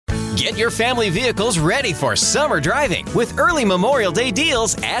Get your family vehicles ready for summer driving with early Memorial Day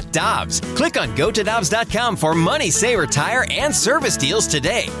deals at Dobbs. Click on GoToDobbs.com for money saver tire and service deals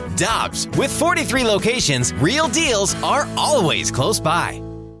today. Dobbs, with 43 locations, real deals are always close by.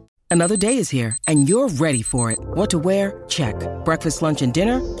 Another day is here, and you're ready for it. What to wear? Check. Breakfast, lunch, and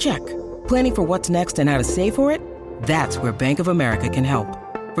dinner? Check. Planning for what's next and how to save for it? That's where Bank of America can help.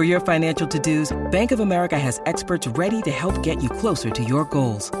 For your financial to-dos, Bank of America has experts ready to help get you closer to your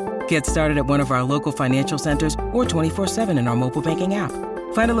goals. Get started at one of our local financial centers or 24/7 in our mobile banking app.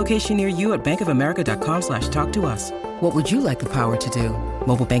 Find a location near you at bankofamerica.com/talktous. What would you like the power to do?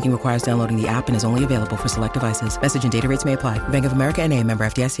 Mobile banking requires downloading the app and is only available for select devices. Message and data rates may apply. Bank of America N.A., member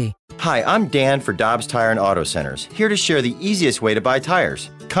FDIC. Hi, I'm Dan for Dobbs Tire and Auto Centers, here to share the easiest way to buy tires.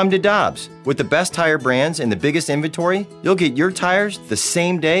 Come to Dobbs. With the best tire brands and the biggest inventory, you'll get your tires the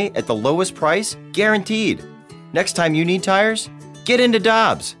same day at the lowest price, guaranteed. Next time you need tires, get into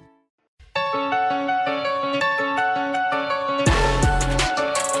Dobbs.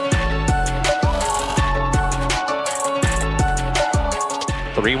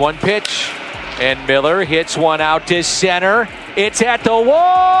 Three-one pitch, and Miller hits one out to center. It's at the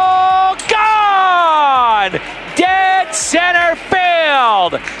wall, gone! Dead center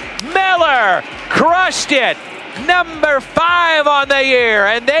field! Miller crushed it! Number 5 on the year,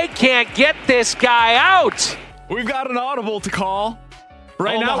 and they can't get this guy out! We've got an audible to call.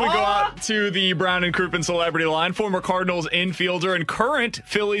 Right now we go out to the Brown and Crouppen Celebrity Line. Former Cardinals infielder and current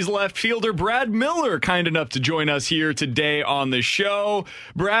Phillies left fielder Brad Miller, kind enough to join us here today on the show.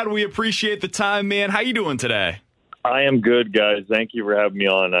 Brad, we appreciate the time, man. How you doing today? I am good, guys. Thank you for having me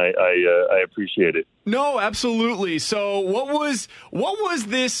on. I appreciate it. No, absolutely. So what was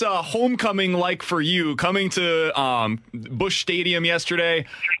this homecoming like for you, coming to Busch Stadium yesterday?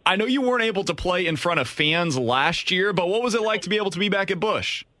 I know you weren't able to play in front of fans last year, but what was it like to be able to be back at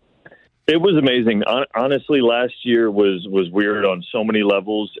Busch? It was amazing. Honestly, last year was weird on so many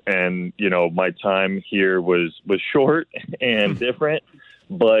levels, and my time here was short and different.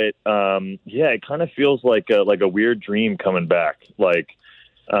 But it kind of feels like a weird dream coming back. There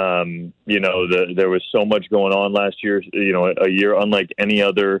was so much going on last year. A year unlike any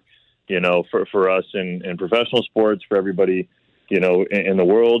other. For us in professional sports, for everybody, in the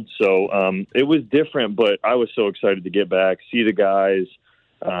world. So it was different, but I was so excited to get back, see the guys,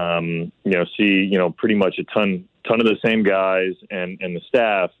 see pretty much a ton of the same guys and the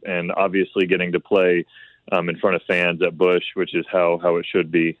staff, and obviously getting to play in front of fans at Busch, which is how it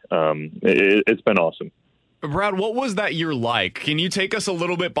should be. It's been awesome. Brad, what was that year like? Can you take us a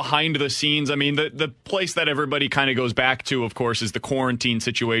little bit behind the scenes? I mean, the place that everybody kind of goes back to, of course, is the quarantine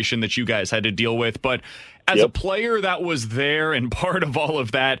situation that you guys had to deal with. But as a player that was there and part of all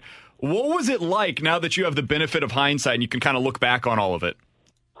of that, what was it like now that you have the benefit of hindsight and you can kind of look back on all of it?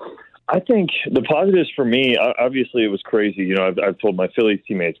 I think the positives for me, obviously it was crazy. I've told my Phillies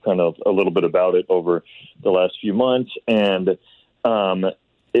teammates kind of a little bit about it over the last few months. And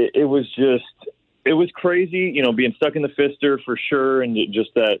it was crazy, being stuck in the Pfister for sure. And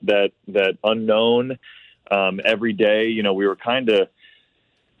just that unknown every day,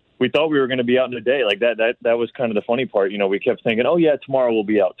 we thought we were going to be out in a day like that. That was kind of the funny part. We kept thinking, oh yeah, tomorrow we'll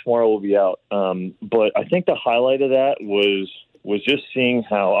be out. But I think the highlight of that was just seeing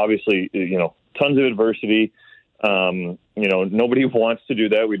how obviously, tons of adversity. Nobody wants to do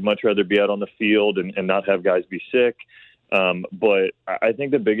that. We'd much rather be out on the field and not have guys be sick. But I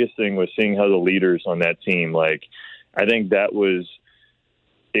think the biggest thing was seeing how the leaders on that team, I think that was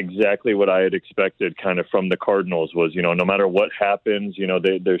exactly what I had expected kind of from the Cardinals was, no matter what happens,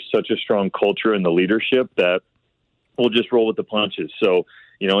 there's such a strong culture in the leadership that we'll just roll with the punches. So,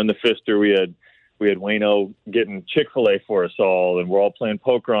 in the Pfister, we had Wayno getting Chick-fil-A for us all, and we're all playing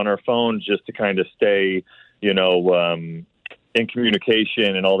poker on our phones just to kind of stay, in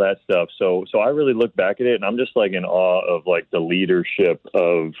communication and all that stuff. So I really look back at it, and I'm just in awe of the leadership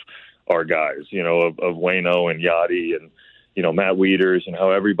of our guys, of Wayno and Yachty and, Matt Wieters, and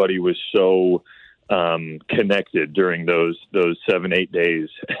how everybody was so connected during those 7-8 days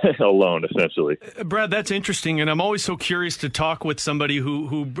alone, essentially. Brad, that's interesting, and I'm always so curious to talk with somebody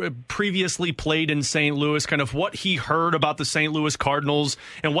who previously played in St. Louis, kind of what he heard about the St. Louis Cardinals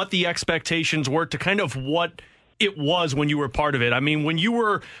and what the expectations were to kind of what it was when you were part of it. I mean, when you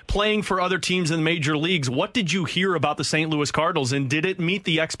were playing for other teams in the major leagues, what did you hear about the St. Louis Cardinals, and did it meet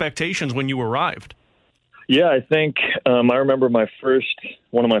the expectations when you arrived? Yeah, I think I remember one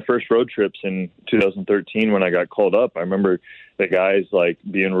of my first road trips in 2013 when I got called up. I remember the guys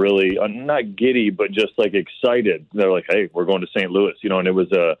being really not giddy, but just excited. They're like, "Hey, we're going to St. Louis," and it was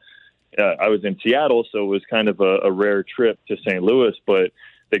I was in Seattle, so it was kind of a rare trip to St. Louis, but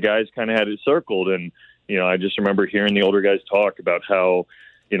the guys kind of had it circled. And, I just remember hearing the older guys talk about how,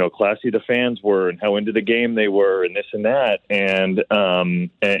 classy the fans were and how into the game they were and this and that. And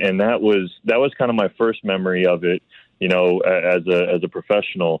that was kind of my first memory of it, as a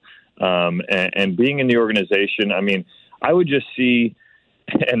professional. And being in the organization, I mean, I would just see,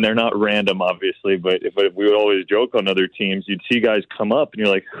 and they're not random, obviously, but we would always joke on other teams. You'd see guys come up, and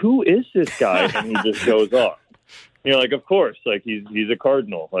you're like, "Who is this guy?" And he just goes off. You're like, "Of course, like he's a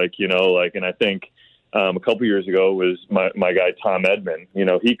Cardinal, And I think a couple years ago was my guy Tom Edman.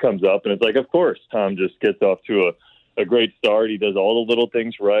 He comes up, and it's like, of course, Tom just gets off to a great start. He does all the little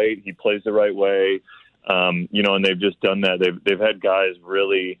things right. He plays the right way. And they've just done that. They've had guys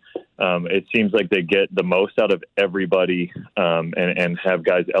really, it seems like they get the most out of everybody, and have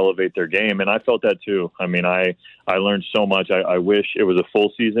guys elevate their game. And I felt that too. I mean, I learned so much. I wish it was a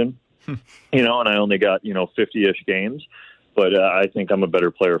full season, and I only got, 50-ish games, but I think I'm a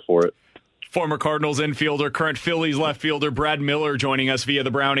better player for it. Former Cardinals infielder, current Phillies left fielder Brad Miller joining us via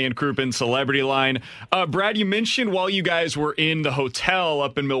the Brownie and Crouppen Celebrity Line. Brad, you mentioned while you guys were in the hotel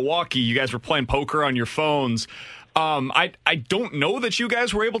up in Milwaukee, you guys were playing poker on your phones. I don't know that you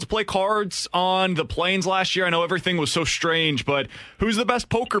guys were able to play cards on the planes last year. I know everything was so strange, but who's the best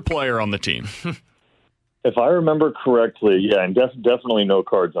poker player on the team? If I remember correctly, yeah, and definitely no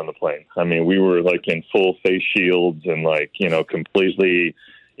cards on the plane. I mean, we were like in full face shields and completely...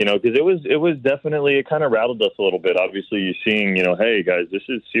 because it was definitely, it kind of rattled us a little bit. Obviously, you're seeing, hey, guys, this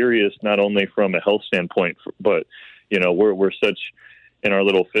is serious, not only from a health standpoint, but, we're such in our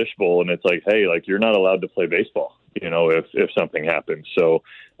little fishbowl. And it's like, hey, you're not allowed to play baseball, if something happens. So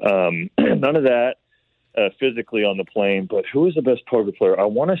none of that physically on the plane. But who is the best poker player? I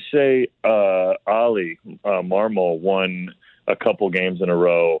want to say Ali Marmol won a couple games in a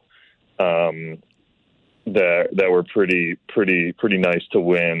row. That were pretty nice to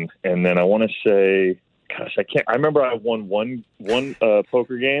win. And then I want to say, gosh, I remember I won one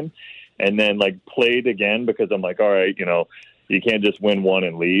poker game and then played again because I'm like, all right, you can't just win one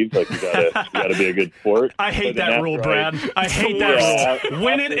and leave. You gotta be a good sport. I hate that rule, Brad. I hate that rule.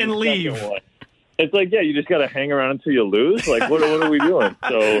 Win it and leave. It's you just got to hang around until you lose. What are we doing?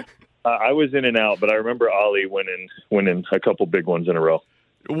 So I was in and out, but I remember Ali winning a couple big ones in a row.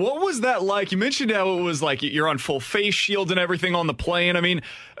 What was that like? You mentioned how it was you're on full face shield and everything on the plane. I mean,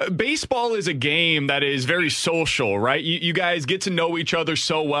 baseball is a game that is very social, right? You guys get to know each other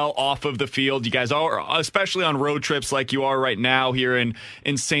so well off of the field. You guys are, especially on road trips like you are right now here in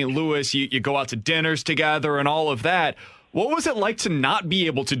St. Louis. You go out to dinners together and all of that. What was it like to not be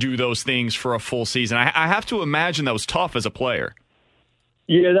able to do those things for a full season? I have to imagine that was tough as a player.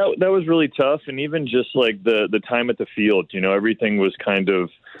 Yeah, that was really tough. And even just the time at the field, everything was kind of,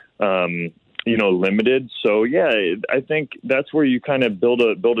 limited. So, yeah, I think that's where you kind of build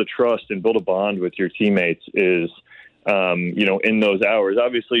a trust and build a bond with your teammates is, in those hours.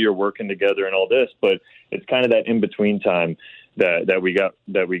 Obviously, you're working together and all this, but it's kind of that in-between time that we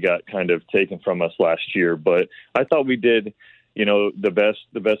got kind of taken from us last year. But I thought we did the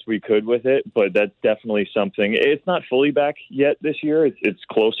best we could with it, but that's definitely something. It's not fully back yet this year. It's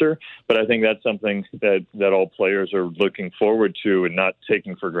closer, but I think that's something that all players are looking forward to and not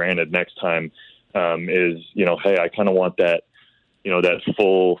taking for granted next time, is, hey, I kind of want that, that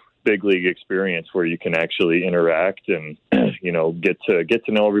full big league experience where you can actually interact and, get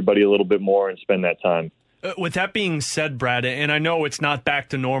to know everybody a little bit more and spend that time. With that being said, Brad, and I know it's not back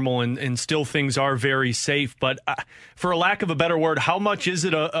to normal and still things are very safe, but for a lack of a better word, how much is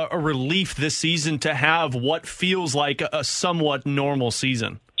it a relief this season to have what feels like a somewhat normal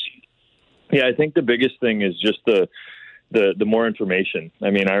season? Yeah, I think the biggest thing is just the more information. I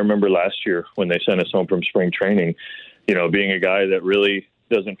mean, I remember last year when they sent us home from spring training, being a guy that really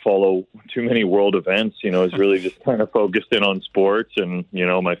doesn't follow too many world events, is really just kind of focused in on sports and,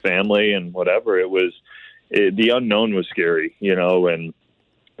 my family and whatever. The unknown was scary, and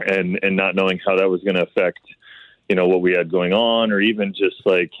not knowing how that was going to affect, what we had going on, or even just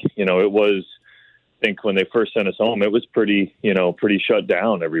it was, I think when they first sent us home, it was pretty shut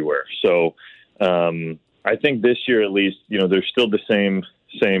down everywhere. So I think this year, at least, there's still the same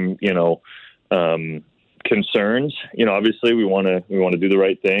concerns. Obviously we want to do the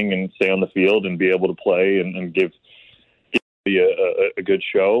right thing and stay on the field and be able to play and give a good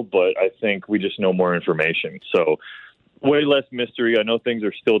show, but I think we just know more information. So way less mystery. I know things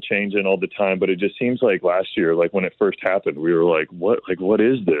are still changing all the time, but it just seems like last year, like when it first happened, we were like, what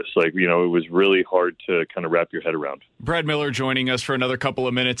is this? Like, it was really hard to kind of wrap your head around. Brad Miller joining us for another couple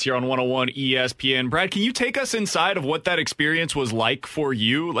of minutes here on 101 ESPN. Brad, can you take us inside of what that experience was like for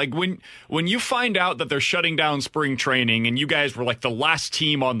you? Like when you find out that they're shutting down spring training and you guys were like the last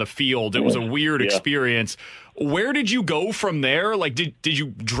team on the field, it was a weird experience. Where did you go from there? Like, did you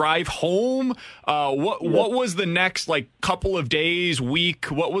drive home? What was the next, like, couple of days, week?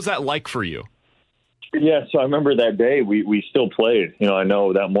 What was that like for you? Yeah, so I remember that day we still played. I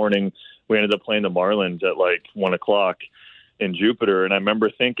know that morning we ended up playing the Marlins at, like, 1 o'clock in Jupiter. And I remember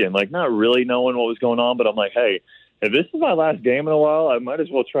thinking, like, not really knowing what was going on, but I'm like, hey, if this is my last game in a while, I might as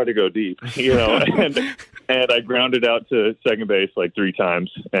well try to go deep, and I grounded out to second base like 3 times,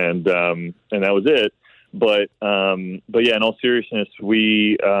 and that was it. But yeah, in all seriousness,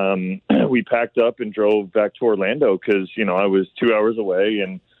 we packed up and drove back to Orlando because, I was 2 hours away,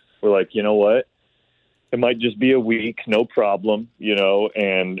 and we're like, you know what? It might just be a week, no problem,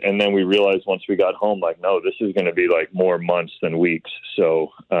 and then we realized once we got home, like, no, this is going to be like more months than weeks.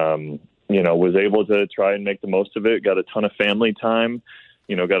 So, was able to try and make the most of it, got a ton of family time,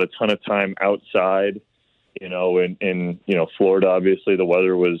 got a ton of time outside. In Florida, obviously the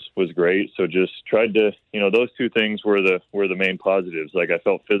weather was great. So just tried to, those two things were the main positives. Like I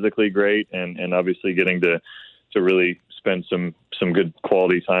felt physically great and obviously getting to really spend some good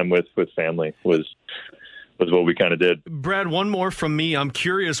quality time with family was what we kind of did. Brad, one more from me. I'm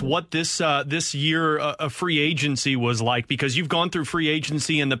curious what this year of free agency was like, because you've gone through free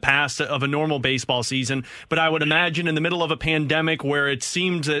agency in the past of a normal baseball season, but I would imagine in the middle of a pandemic where it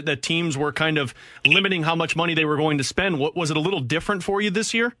seemed that teams were kind of limiting how much money they were going to spend, was it a little different for you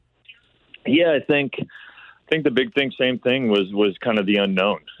this year? Yeah, I think the big thing, same thing was kind of the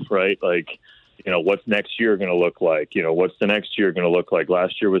unknown, right? Like, what's next year going to look like? What's the next year going to look like?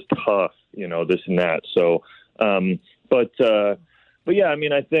 Last year was tough, this and that. So, but yeah, I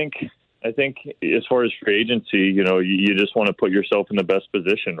mean, I think as far as free agency, you just want to put yourself in the best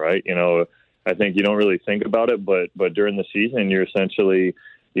position, right? I think you don't really think about it, but during the season, you're essentially,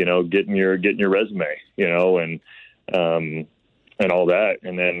 getting your resume, and all that.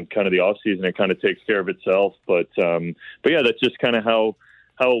 And then kind of the off season, it kind of takes care of itself. But yeah, that's just kind of how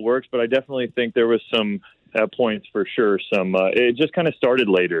it works. But I definitely think there was some at points for sure. It just kind of started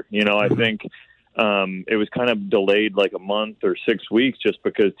later. I think it was kind of delayed like a month or 6 weeks just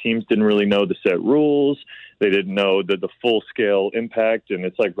because teams didn't really know the set rules. They didn't know the full scale impact, and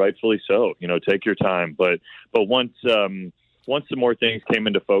it's like rightfully so. Take your time. But once some more things came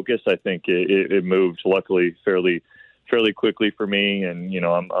into focus, I think it moved luckily fairly quickly for me, and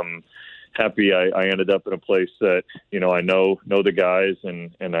I'm happy I ended up in a place that I know the guys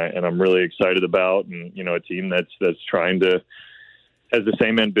and I'm really excited about, and a team that's trying to has the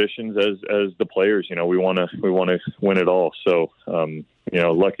same ambitions as the players. We want to win it all. So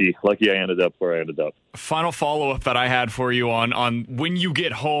lucky I ended up where I ended up. Final follow-up that I had for you on when you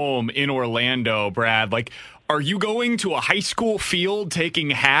get home in Orlando, Brad, like, are you going to a high school field taking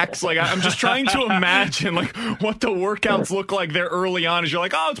hacks? Like, I'm just trying to imagine like what the workouts look like there early on. As you're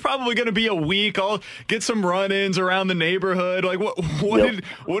like, oh, it's probably going to be a week. I'll get some run-ins around the neighborhood. Like, what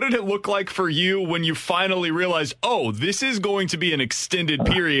did it look like for you when you finally realized, oh, this is going to be an extended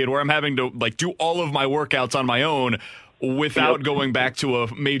period where I'm having to like do all of my workouts on my own without going back to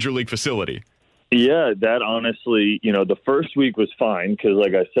a major league facility? Yeah, that honestly, the first week was fine because,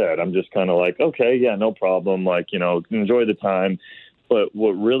 like I said, I'm just kind of like, okay, yeah, no problem. Like, enjoy the time. But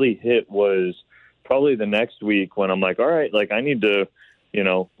what really hit was probably the next week when I'm like, all right, like I need to,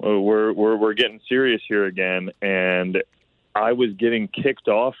 we're getting serious here again. And I was getting kicked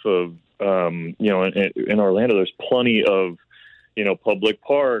off of, in Orlando, there's plenty of, public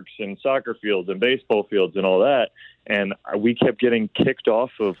parks and soccer fields and baseball fields and all that. And we kept getting kicked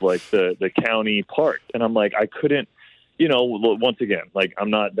off of like the county park. And I'm like, I couldn't, once again, like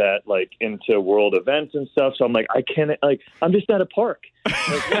I'm not that like into world events and stuff. So I'm like, I can't, like, I'm just at a park.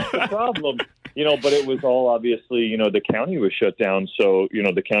 Like, what's the problem? But it was all obviously, the county was shut down. So,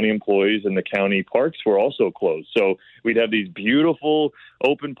 the county employees and the county parks were also closed. So we'd have these beautiful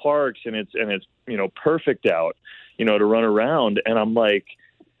open parks and it's, perfect out, to run around. And I'm like,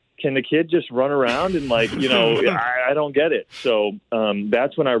 can the kid just run around and like, I don't get it. So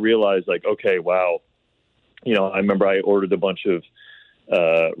that's when I realized like, okay, wow. I remember I ordered a bunch of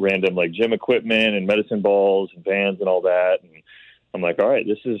random like gym equipment and medicine balls and bands and all that. And I'm like, all right,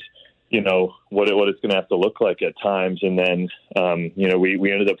 this is, what it's going to have to look like at times. And then,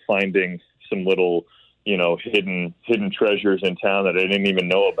 we ended up finding some little, hidden treasures in town that I didn't even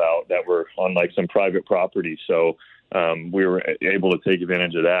know about that were on like some private property. So we were able to take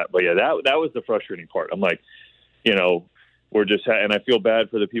advantage of that. But yeah, that was the frustrating part. I'm like, we're just, and I feel bad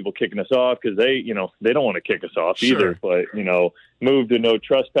for the people kicking us off because they don't want to kick us off either. But, move to no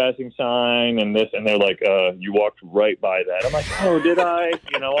trespassing sign and this, and they're like, you walked right by that. I'm like, oh, did I?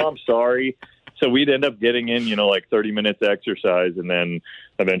 I'm sorry. So we'd end up getting in, like 30 minutes exercise and then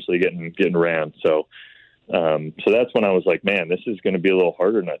eventually getting ran. So that's when I was like, man, this is going to be a little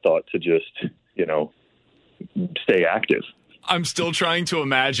harder than I thought to just, stay active. I'm still trying to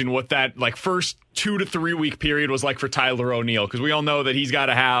imagine what that first 2 to 3 week period was like for Tyler O'Neill, because we all know that he's got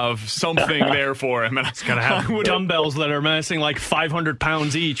to have something there for him. And he's got to have dumbbells that are missing like 500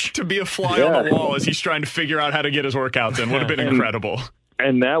 pounds each. To be a fly on the wall as he's trying to figure out how to get his workouts in would have been incredible.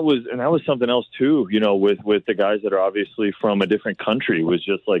 And that was something else too, with the guys that are obviously from a different country, was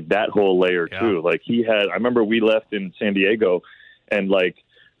just like that whole layer too. Like I remember we left in San Diego and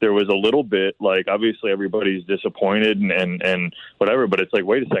there was a little bit obviously everybody's disappointed and whatever, but it's like,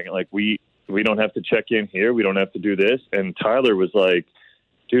 wait a second, we don't have to check in here. We don't have to do this. And Tyler was like,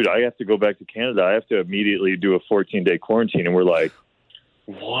 dude, I have to go back to Canada. I have to immediately do a 14-day quarantine. And we're like,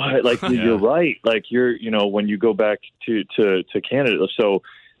 what? You're right. You're, when you go back to Canada. So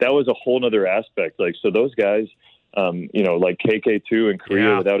that was a whole nother aspect. So those guys, like KK too in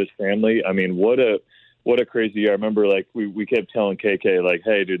Korea without his family. I mean, what a crazy year. I remember we kept telling KK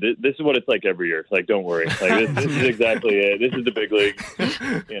hey dude, this is what it's like every year. Don't worry. This is exactly it. This is the big league.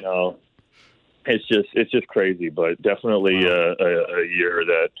 It's just crazy, but definitely a year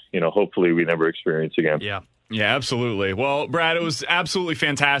that, hopefully we never experience again. Yeah, absolutely. Well, Brad, it was absolutely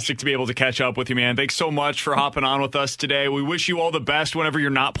fantastic to be able to catch up with you, man. Thanks so much for hopping on with us today. We wish you all the best whenever you're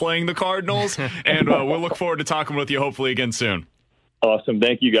not playing the Cardinals, and we'll look forward to talking with you hopefully again soon. Awesome.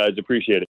 Thank you, guys. Appreciate it.